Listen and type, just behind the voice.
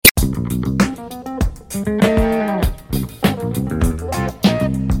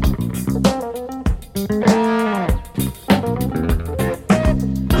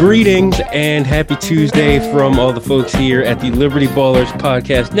Greetings and happy Tuesday from all the folks here at the Liberty Ballers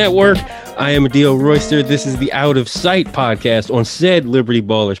Podcast Network. I am Adil Royster. This is the Out of Sight podcast on said Liberty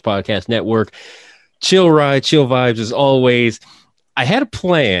Ballers Podcast Network. Chill ride, chill vibes as always. I had a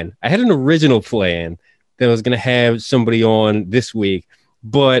plan. I had an original plan that I was going to have somebody on this week,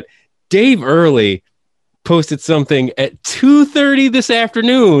 but Dave Early posted something at 2:30 this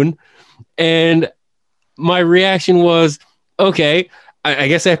afternoon, and my reaction was, okay, I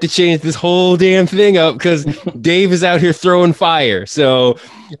guess I have to change this whole damn thing up because Dave is out here throwing fire. So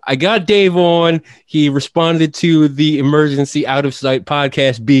I got Dave on. He responded to the emergency Out of Sight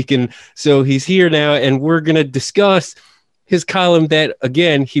podcast beacon. So he's here now, and we're going to discuss his column that,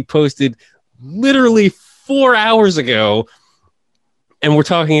 again, he posted literally 4 hours ago. And we're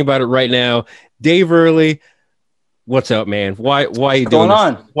talking about it right now. Dave Early, what's up, man? Why are you doing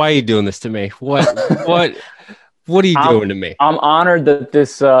this? Why are you doing this to me? What are you doing to me? I'm honored that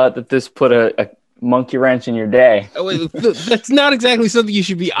this put a monkey wrench in your day. That's not exactly something you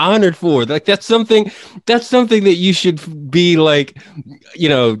should be honored for. Like that's something that you should be like,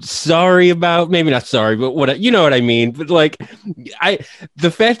 sorry about. Maybe not sorry, but what I mean. But like,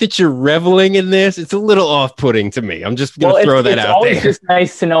 the fact that you're reveling in this, it's a little off-putting to me. I'm just gonna throw that out there. It's always just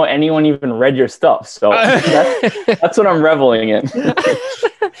nice to know anyone even read your stuff. So that's what I'm reveling in.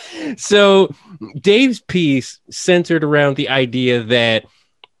 So Dave's piece centered around the idea that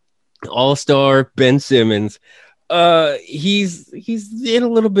all-star Ben Simmons, he's in a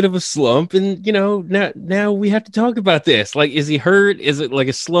little bit of a slump, and now we have to talk about this. Like, is he hurt? Is it like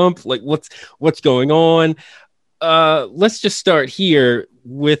a slump? Like, what's going on? Let's just start here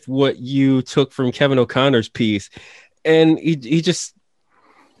with what you took from Kevin O'Connor's piece, and he just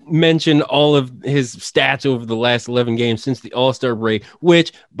mentioned all of his stats over the last 11 games since the All-Star break,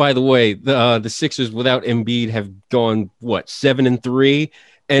 which, by the way, the Sixers without Embiid have gone 7-3,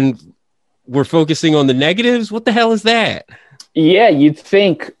 and we're focusing on the negatives. What the hell is that? Yeah, you'd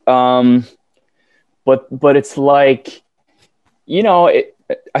think, but it's like, I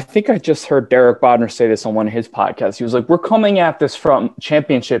think I just heard Derek Bodner say this on one of his podcasts. He was like, we're coming at this from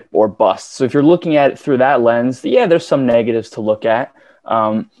championship or bust. So if you're looking at it through that lens, yeah, there's some negatives to look at.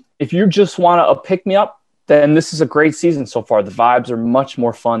 If you just want to pick me up, then this is a great season so far. The vibes are much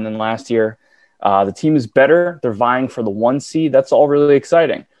more fun than last year. The team is better. They're vying for the 1 seed. That's all really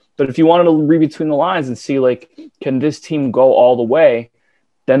exciting. But if you wanted to read between the lines and see, like, can this team go all the way,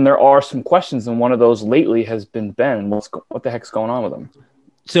 then there are some questions. And one of those lately has been Ben. What the heck's going on with him?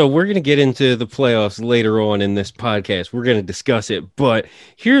 So we're going to get into the playoffs later on in this podcast. We're going to discuss it. But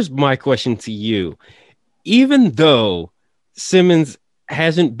here's my question to you. Even though Simmons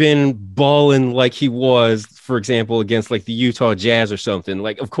hasn't been balling like he was, for example, against like the Utah Jazz or something,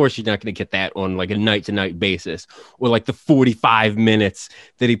 like, of course you're not going to get that on like a night-to-night basis, or like the 45 minutes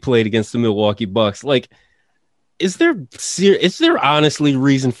that he played against the Milwaukee Bucks. Like, is there honestly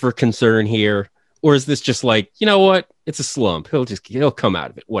reason for concern here, or is this just like, you know what, it's a slump, he'll come out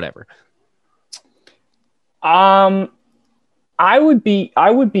of it, whatever? I would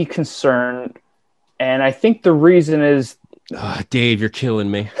be concerned, and I think the reason is, Dave, you're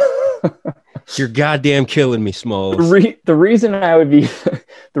killing me. You're goddamn killing me, Smalls. The reason I would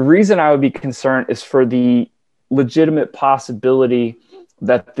be concerned is for the legitimate possibility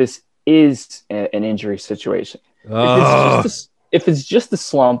that this is an injury situation. If it's just a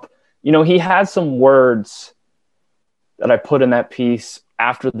slump, he had some words that I put in that piece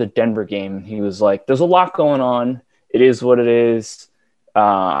after the Denver game. He was like, "There's a lot going on. It is what it is.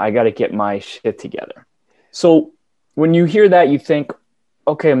 I got to get my shit together." So when you hear that, you think,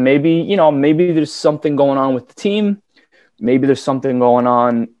 okay, maybe there's something going on with the team. Maybe there's something going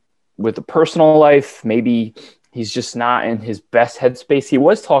on with the personal life. Maybe he's just not in his best headspace. He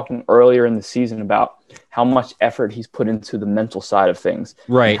was talking earlier in the season about how much effort he's put into the mental side of things.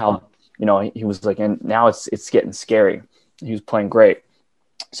 Right. How, he was like, and now it's getting scary. He was playing great.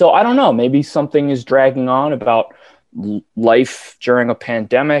 So I don't know, maybe something is dragging on about life during a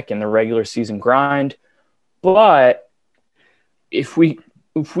pandemic and the regular season grind. But if we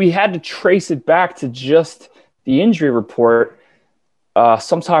had to trace it back to just the injury report,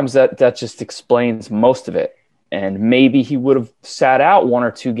 sometimes that just explains most of it. And maybe he would have sat out 1 or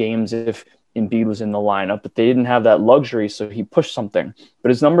 2 games if Embiid was in the lineup, but they didn't have that luxury, so he pushed something. But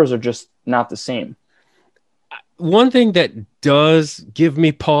his numbers are just not the same. One thing that does give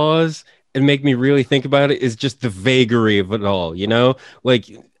me pause and make me really think about it is just the vagary of it all, like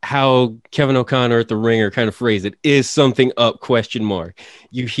how Kevin O'Connor at The Ringer kind of phrased it, is something up, ?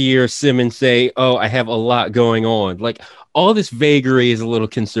 You hear Simmons say, "Oh, I have a lot going on." Like, all this vagary is a little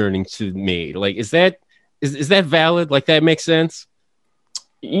concerning to me. Like, is that valid? Like, that makes sense?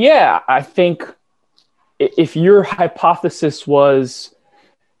 Yeah, I think if your hypothesis was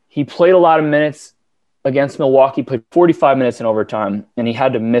he played a lot of minutes against Milwaukee, played 45 minutes in overtime, and he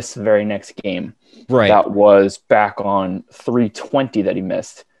had to miss the very next game. Right. That was back on 320 that he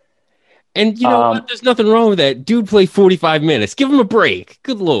missed. And you know what? There's nothing wrong with that. Dude played 45 minutes. Give him a break.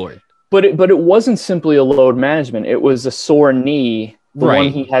 Good Lord. But it wasn't simply a load management. It was a sore knee, the one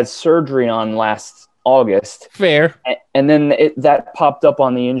he had surgery on last August. Fair. And then that popped up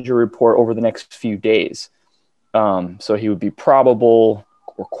on the injury report over the next few days. So he would be probable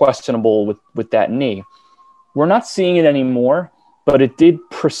or questionable with that knee. We're not seeing it anymore, but it did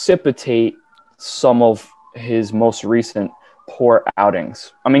precipitate some of his most recent poor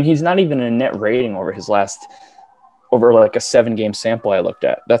outings. I mean, he's not even a net rating over like a 7-game sample I looked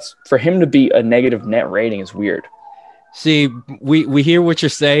at. That's for him to be a negative net rating is weird. See, we hear what you're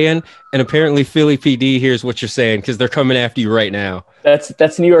saying, and apparently Philly PD hears what you're saying because they're coming after you right now.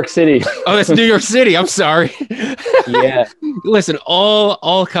 That's New York City. Oh, that's New York City. I'm sorry. Yeah. Listen,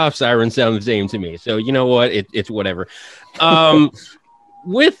 all cop sirens sound the same to me. So you know what? It's whatever.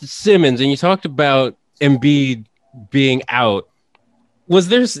 With Simmons, and you talked about Embiid being out. Is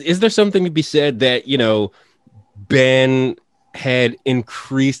there something to be said that, you know, Ben had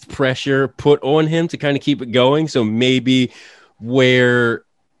increased pressure put on him to kind of keep it going? So maybe where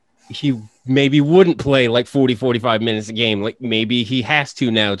he maybe wouldn't play like 45 minutes a game, like maybe he has to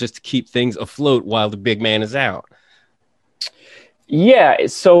now just to keep things afloat while the big man is out. Yeah.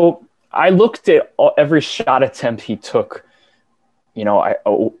 So I looked at every shot attempt he took, you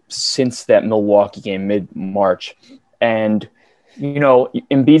know, since that Milwaukee game mid-March. And, you know,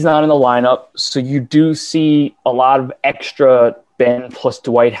 Embiid's not in the lineup, so you do see a lot of extra Ben plus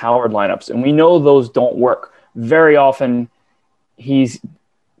Dwight Howard lineups. And we know those don't work. Very often,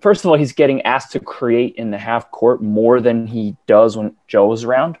 first of all, he's getting asked to create in the half court more than he does when Joe is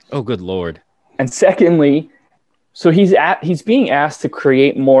around. Oh, good Lord. And secondly, so he's being asked to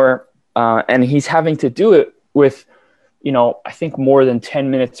create more, and he's having to do it with, you know, I think more than 10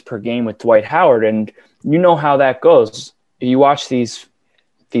 minutes per game with Dwight Howard. And you know how that goes. You watch these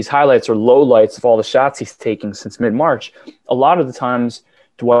highlights or lowlights of all the shots he's taking since mid-March. A lot of the times,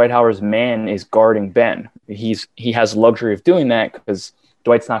 Dwight Howard's man is guarding Ben. He has the luxury of doing that because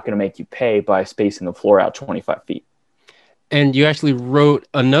Dwight's not going to make you pay by spacing the floor out 25 feet. And you actually wrote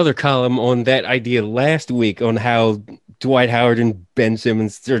another column on that idea last week on how Dwight Howard and Ben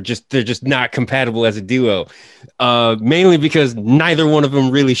Simmons, they're just not compatible as a duo, mainly because neither one of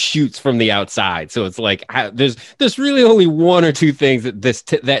them really shoots from the outside. So it's like there's really only one or two things that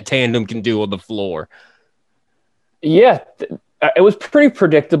that tandem can do on the floor. Yeah, it was pretty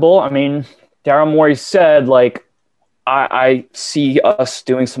predictable. I mean, Daryl Morey said, like, I see us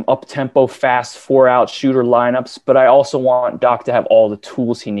doing some up-tempo, fast, 4-out shooter lineups, but I also want Doc to have all the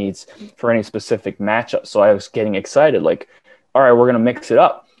tools he needs for any specific matchup. So I was getting excited, like, all right, we're going to mix it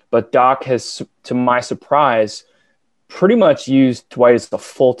up. But Doc has, to my surprise, pretty much used Dwight as the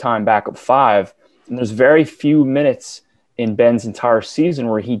full-time backup 5. And there's very few minutes in Ben's entire season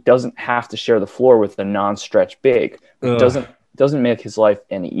where he doesn't have to share the floor with a non-stretch big. It doesn't make his life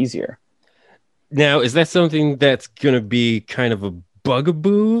any easier. Now, is that something that's going to be kind of a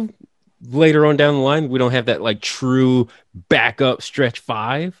bugaboo later on down the line? We don't have that like true backup stretch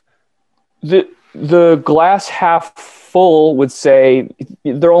 5. The glass half full would say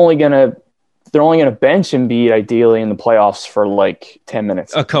they're only gonna bench Embiid ideally in the playoffs for like 10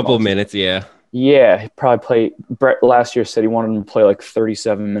 minutes. A couple minutes, yeah. Yeah, he probably played. Brett last year said he wanted him to play like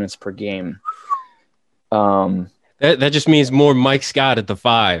 37 minutes per game. That just means more Mike Scott at the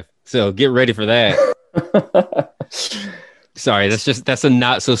 5. So get ready for that. Sorry, that's a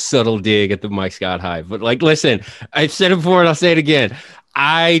not so subtle dig at the Mike Scott hype. But like, listen, I've said it before and I'll say it again.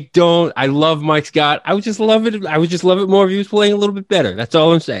 I love Mike Scott. I would just love it more if he was playing a little bit better. That's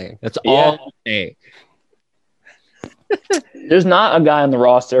all I'm saying. That's all I'm saying. There's not a guy on the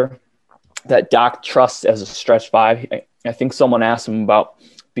roster that Doc trusts as a stretch 5. I think someone asked him about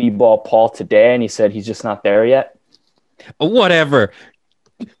B-ball Paul today, and he said he's just not there yet. Whatever.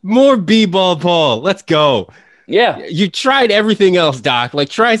 More B-ball Paul. Let's go. Yeah. You tried everything else, Doc. Like,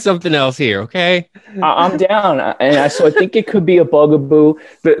 try something else here, okay? I'm down. And so I think it could be a bugaboo.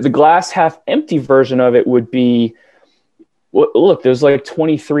 The glass half empty version of it would be, look, there's like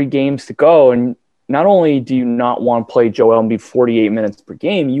 23 games to go. And not only do you not want to play Joel Embiid 48 minutes per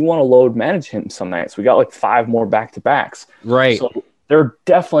game, you want to load manage him some nights. We got like 5 more back-to-backs. Right. So they're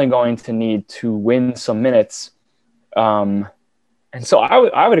definitely going to need to win some minutes. And so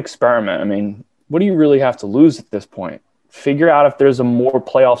I would experiment. I mean, what do you really have to lose at this point? Figure out if there's a more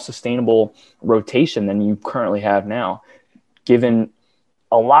playoff sustainable rotation than you currently have now, given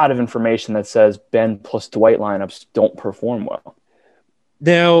a lot of information that says Ben plus Dwight lineups don't perform well.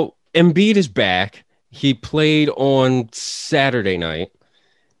 Now, Embiid is back. He played on Saturday night.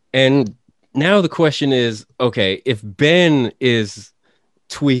 And now the question is, okay, if Ben is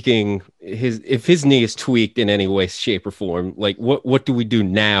tweaking if his knee is tweaked in any way, shape, or form, like what do we do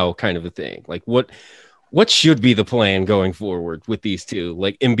now kind of a thing? Like what should be the plan going forward with these two?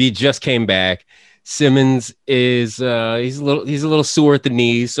 Like Embiid just came back. Simmons is he's a little sore at the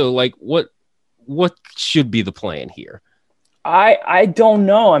knees. So like what should be the plan here? I don't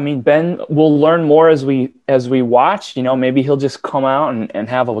know. I mean, Ben will learn more as we watch. You know, maybe he'll just come out and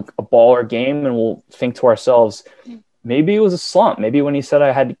have a baller game, and we'll think to ourselves, maybe it was a slump. Maybe when he said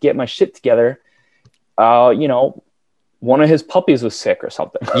I had to get my shit together, you know, one of his puppies was sick or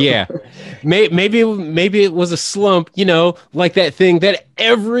something. Yeah, maybe it was a slump. You know, like that thing that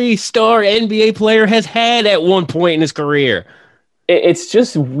every star NBA player has had at one point in his career. It's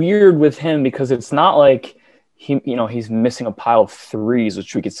just weird with him because it's not like he's missing a pile of threes,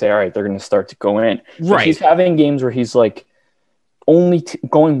 which we could say, all right, they're going to start to go in. Right. But he's having games where he's like only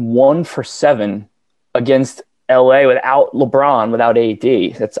going 1 for 7 against LA without LeBron, without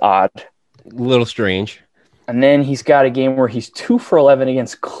AD. That's odd. A little strange. And then he's got a game where he's 2 for 11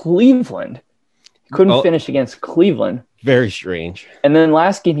 against Cleveland. He couldn't finish against Cleveland. Very strange. And then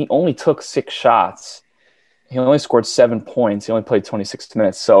last game, he only took 6 shots. He only scored 7 points. He only played 26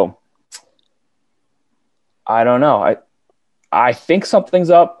 minutes. So I don't know. I think something's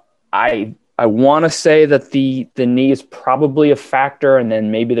up. I want to say that the knee is probably a factor, and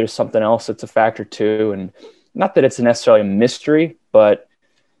then maybe there's something else that's a factor too. And not that it's necessarily a mystery, but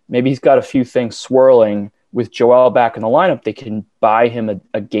maybe he's got a few things swirling. With Joel back in the lineup, they can buy him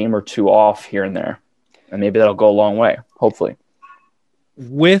a game or two off here and there, and maybe that'll go a long way, hopefully.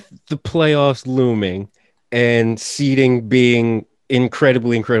 With the playoffs looming and seeding being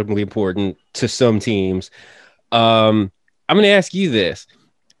incredibly, incredibly important to some teams, I'm going to ask you this.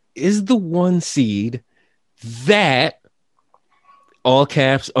 Is the 1 seed that, all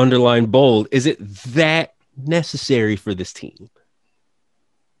caps, underline, bold, is it that necessary for this team?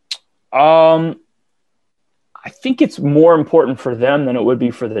 I think it's more important for them than it would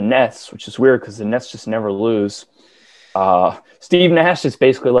be for the Nets, which is weird because the Nets just never lose. Steve Nash is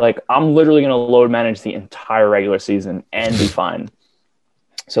basically like, I'm literally going to load manage the entire regular season and be fine.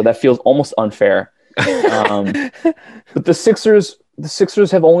 So that feels almost unfair. But the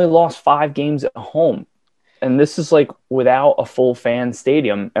Sixers have only lost 5 games at home. And this is like without a full fan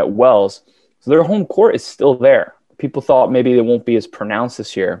stadium at Wells. So their home court is still there. People thought maybe it won't be as pronounced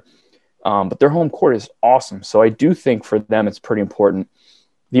this year. But their home court is awesome. So I do think for them it's pretty important.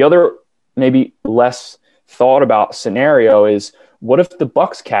 The other maybe less thought about scenario is, what if the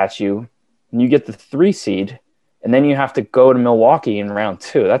Bucks catch you and you get the 3 seed and then you have to go to Milwaukee in round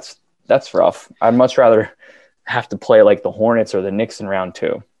 2? That's rough. I'd much rather have to play like the Hornets or the Knicks in round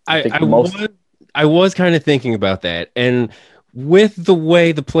 2. I was kind of thinking about that. And with the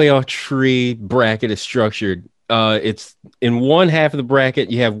way the playoff tree bracket is structured, it's in one half of the bracket,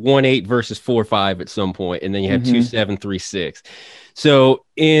 you have 1-8 versus 4-5 at some point, and then you have 2-7, 3-6. So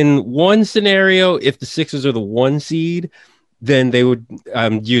in one scenario, if the Sixers are the 1 seed, then they would,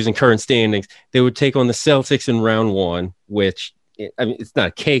 using current standings, they would take on the Celtics in round 1, which, I mean, it's not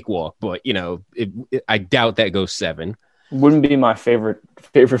a cakewalk, but, you know, I doubt that goes 7. Wouldn't be my favorite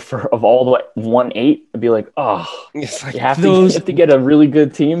of all the 1-8. I'd be like, oh, it's like you have to get a really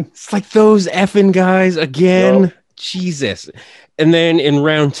good team. It's like those effing guys again. Yep. Jesus. And then in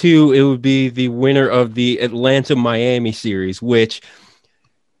round 2, it would be the winner of the Atlanta-Miami series, which,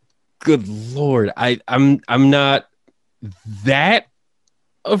 good Lord, I'm not that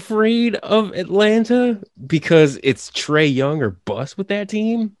afraid of Atlanta because it's Trae Young or bust with that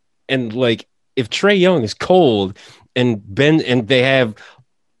team. And like, if Trae Young is cold and they have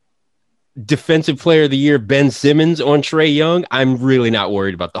defensive player of the year Ben Simmons on Trae Young, I'm really not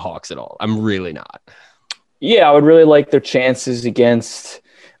worried about the Hawks at all. I'm really not. Yeah, I would really like their chances against,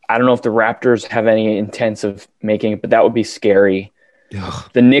 I don't know if the Raptors have any intents of making it, but that would be scary.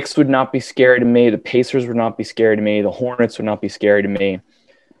 Ugh. The Knicks would not be scary to me. The Pacers would not be scary to me. The Hornets would not be scary to me.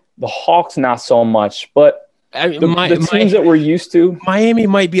 The Hawks, not so much, but the teams that we're used to. Miami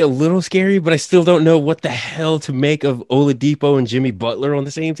might be a little scary, but I still don't know what the hell to make of Oladipo and Jimmy Butler on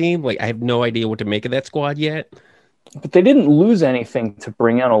the same team. Like, I have no idea what to make of that squad yet. But they didn't lose anything to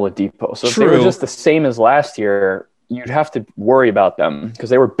bring out Oladipo. So True. If they were just the same as last year, you'd have to worry about them because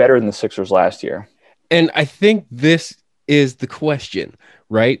they were better than the Sixers last year. And I think this is the question,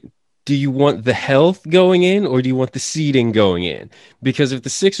 right? Do you want the health going in or do you want the seeding going in? Because if the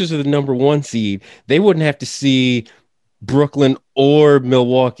Sixers are the number 1 seed, they wouldn't have to see Brooklyn or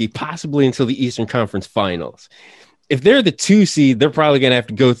Milwaukee, possibly until the Eastern Conference Finals. If they're the 2 seed, they're probably going to have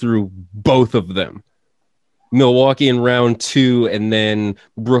to go through both of them. Milwaukee in round 2 and then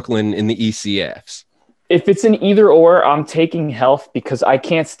Brooklyn in the ECFs. If it's an either or, I'm taking health because I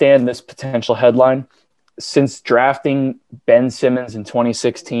can't stand this potential headline. Since drafting Ben Simmons in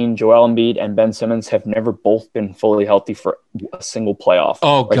 2016, Joel Embiid and Ben Simmons have never both been fully healthy for a single playoff.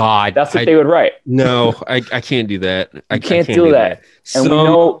 Oh, like, God. That's what they would write. No, I can't do that. I can't do that. And we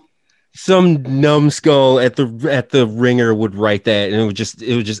know some numbskull at the Ringer would write that, and it would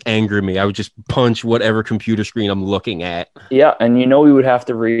just anger me. I would just punch whatever computer screen I'm looking at. Yeah, and we would have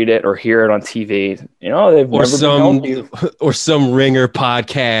to read it or hear it on TV. They've never been or some Ringer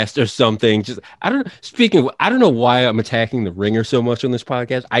podcast or something. I don't know why I'm attacking the Ringer so much on this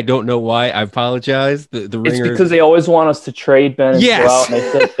podcast. I don't know why. I apologize. The Ringer. It's because they always want us to trade Ben and Joel.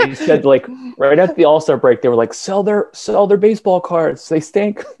 And they said like right at the All-Star break, they were like, sell their baseball cards. They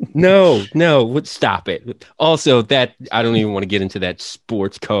stink. No, stop it. Also, that I don't even want to get into that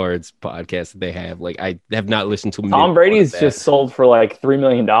sports cards podcast that they have. Like, I have not listened to Tom Brady's just sold for like $3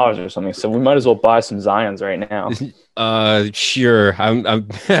 million or something. So we might as well buy some Zions right now. Sure.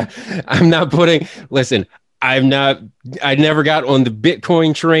 I'm not putting. Listen, I never got on the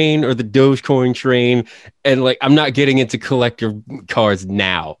Bitcoin train or the Dogecoin train. And like, I'm not getting into collector cards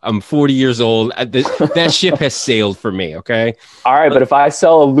now. I'm 40 years old. That ship has sailed for me. Okay. All right. But if I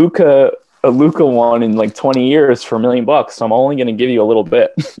sell a Luka one in like 20 years for $1 million, I'm only going to give you a little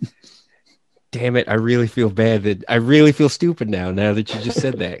bit. Damn it. I really feel bad I really feel stupid now that you just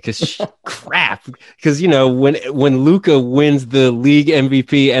said that, because crap. Because, when Luka wins the league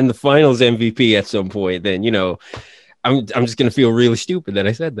MVP and the finals MVP at some point, then, I'm just going to feel really stupid that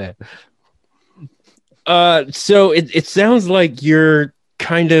I said that. So it sounds like you're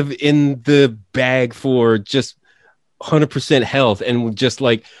kind of in the bag for just 100% health and just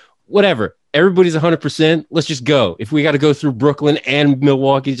like, whatever. Everybody's 100%. Let's just go. If we got to go through Brooklyn and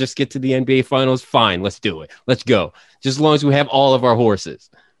Milwaukee, just get to the NBA Finals, fine. Let's do it. Let's go. Just as long as we have all of our horses.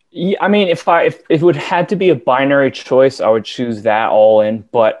 Yeah, I mean, if it would had to be a binary choice, I would choose that all in.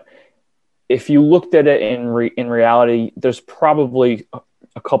 But if you looked at it in reality, there's probably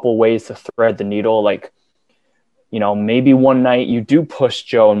a couple ways to thread the needle. Like, maybe one night you do push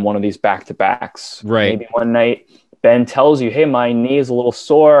Joe in one of these back-to-backs. Right. Maybe one night Ben tells you, hey, my knee is a little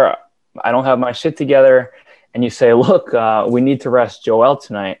sore. I don't have my shit together. And you say, look, we need to rest Joel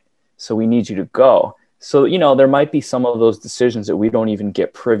tonight, so we need you to go. So, there might be some of those decisions that we don't even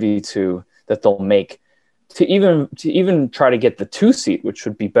get privy to that they'll make to even try to get the 2 seed, which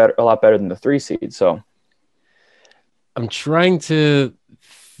would be a lot better than the 3 seed. So I'm trying to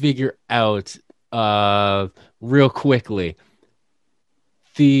figure out real quickly.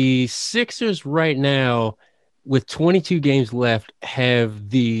 The Sixers right now, with 22 games left, have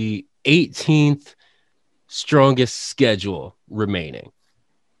the 18th strongest schedule remaining.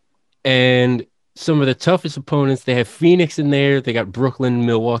 And some of the toughest opponents, they have Phoenix in there. They got Brooklyn,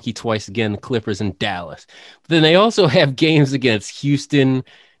 Milwaukee twice again, the Clippers, and Dallas. But then they also have games against Houston,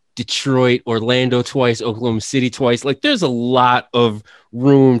 Detroit, Orlando twice, Oklahoma City twice. Like, there's a lot of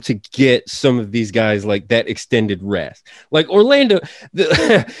room to get some of these guys like that extended rest. Like Orlando,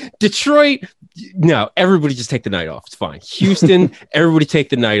 Detroit, no, everybody just take the night off. It's fine. Houston, everybody take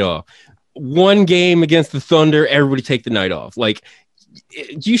the night off. One game against the Thunder, everybody take the night off. Like,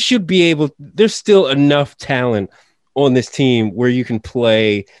 you should be able, there's still enough talent on this team where you can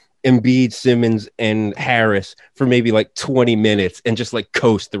play Embiid, Simmons, and Harris for maybe like 20 minutes and just like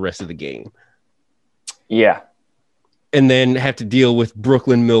coast the rest of the game. Yeah. And then have to deal with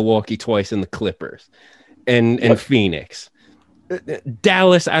Brooklyn, Milwaukee twice, and the Clippers and Phoenix.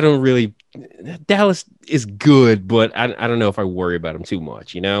 Dallas, Dallas is good, but I don't know if I worry about them too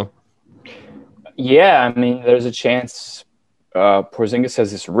much, Yeah, I mean, there's a chance Porzingis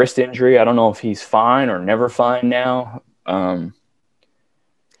has this wrist injury. I don't know if he's fine or never fine now.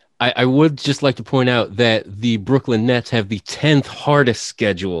 I would just like to point out that the Brooklyn Nets have the 10th hardest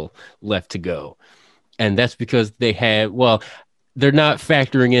schedule left to go. And that's because they're not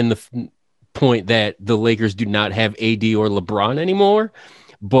factoring in the point that the Lakers do not have AD or LeBron anymore.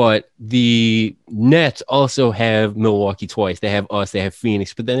 But the Nets also have Milwaukee twice. They have us, they have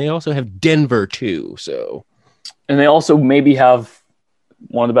Phoenix, but then they also have Denver too. So, and they also maybe have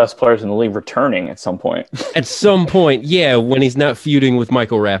one of the best players in the league returning at some point. At some point, yeah, when he's not feuding with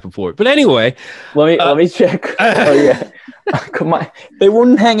Michael Rappaport. But anyway, let me check. Oh yeah, come on. They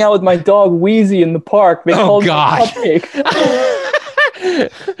wouldn't hang out with my dog Wheezy in the park. They called God.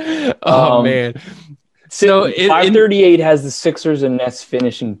 Oh man. So 538 has the Sixers and Nets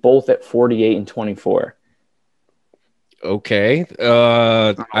finishing both at 48 and 24. Okay.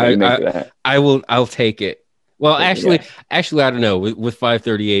 I'll take it. Well, actually, I don't know. With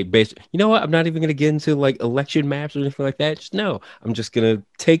 538 based, you know what? I'm not even going to get into like election maps or anything like that. Just no, I'm just going to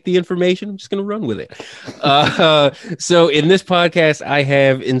take the information. I'm just going to run with it. So in this podcast, I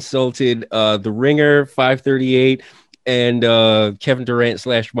have insulted the Ringer, 538, and Kevin Durant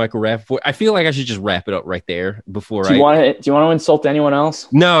 / Michael Rapaport. I feel like I should just wrap it up right there before. Do you want to insult anyone else?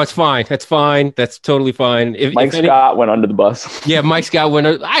 No, it's fine. That's fine. That's totally fine. Mike Scott went under the bus. Yeah, Mike Scott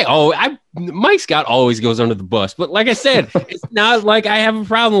went. Mike Scott always goes under the bus. But like I said, it's not like I have a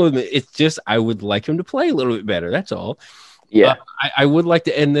problem with it. It's just I would like him to play a little bit better. That's all. Yeah, I would like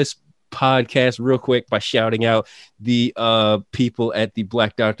to end this podcast real quick by shouting out the people at the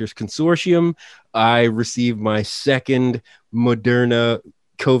Black Doctors Consortium. I received my second Moderna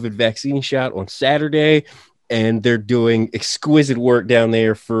COVID vaccine shot on Saturday, and they're doing exquisite work down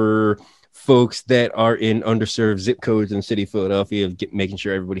there for folks that are in underserved zip codes in the city of Philadelphia, making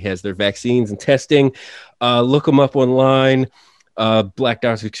sure everybody has their vaccines and testing. Look them up online, Black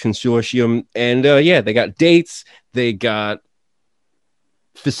Doctors Consortium. And they got dates. They got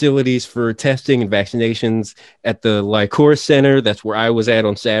facilities for testing and vaccinations at the Lycor Center. That's where I was at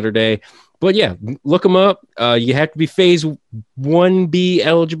on Saturday. But yeah, look them up. You have to be phase 1B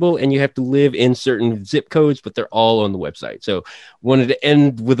eligible, and you have to live in certain zip codes, but they're all on the website. So wanted to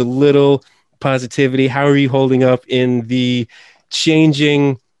end with a little positivity. How are you holding up in the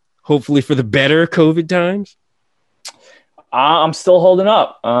changing, hopefully for the better, COVID times? I'm still holding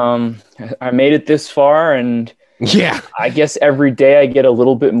up. I made it this far, and yeah, I guess every day I get a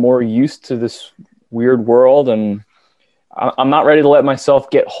little bit more used to this weird world, and I'm not ready to let myself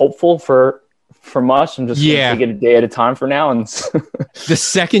get hopeful for much. I'm just going to take it a day at a time for now. And the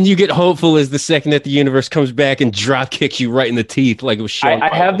second you get hopeful is the second that the universe comes back and drop kicks you right in the teeth, like it was Sean.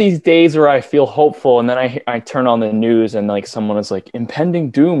 I have these days where I feel hopeful, and then I turn on the news and like someone is like,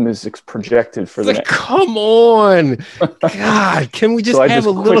 impending doom is projected for the next. Come on, God, can we just have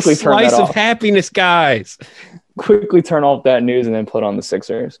a little slice of happiness, guys? Quickly turn off that news and then put on the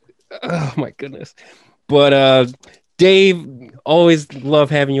Sixers. Oh my goodness. But Dave, always love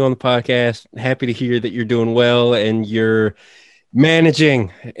having you on the podcast. Happy to hear that you're doing well and you're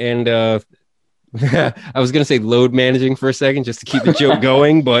managing. And I was going to say load managing for a second just to keep the joke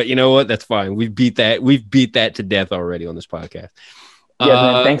going, but you know what? That's fine. We've beat that to death already on this podcast. Yeah,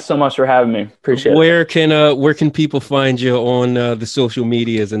 man, thanks so much for having me. Appreciate it. Where can people find you on the social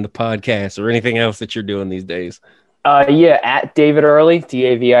medias and the podcast or anything else that you're doing these days? At David Early,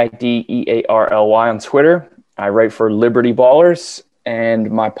 DAVIDEARLY on Twitter. I write for Liberty Ballers,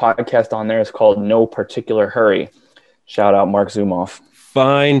 and my podcast on there is called No Particular Hurry. Shout out Mark Zumoff.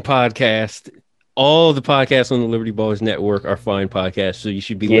 Fine podcast. All the podcasts on the Liberty Ballers Network are fine podcasts, so you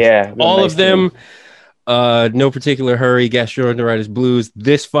should be listening to all of them. No Particular Hurry, Gastroenteritis Blues,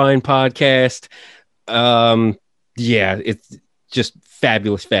 this fine podcast. It's just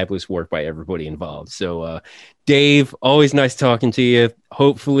fabulous work by everybody involved. So, Dave, always nice talking to you.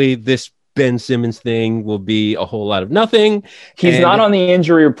 Hopefully this Ben Simmons thing will be a whole lot of nothing. He's not on the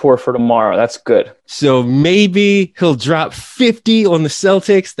injury report for tomorrow. That's good. So maybe he'll drop 50 on the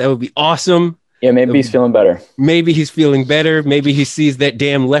Celtics. That would be awesome. Yeah, maybe he's feeling better. Maybe he's feeling better. Maybe he sees that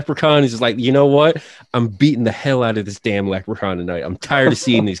damn leprechaun. He's just like, you know what? I'm beating the hell out of this damn leprechaun tonight. I'm tired of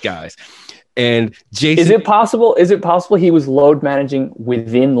seeing these guys. And Jason, is it possible he was load managing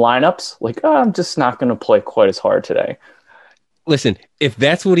within lineups? Like, I'm just not going to play quite as hard today. Listen, if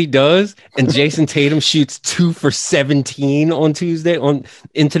that's what he does, and Jason Tatum shoots 2 for 17 on Tuesday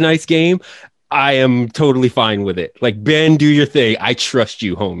in tonight's game, I am totally fine with it. Like, Ben, do your thing. I trust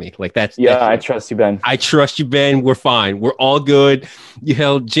you, homie. Like I trust you, Ben. I trust you, Ben. We're fine. We're all good. You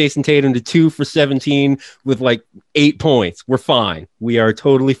held Jason Tatum to 2 for 17 with like 8 points. We're fine. We are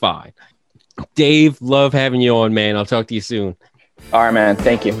totally fine. Dave, love having you on, man. I'll talk to you soon. All right, man.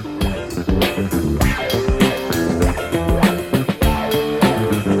 Thank you.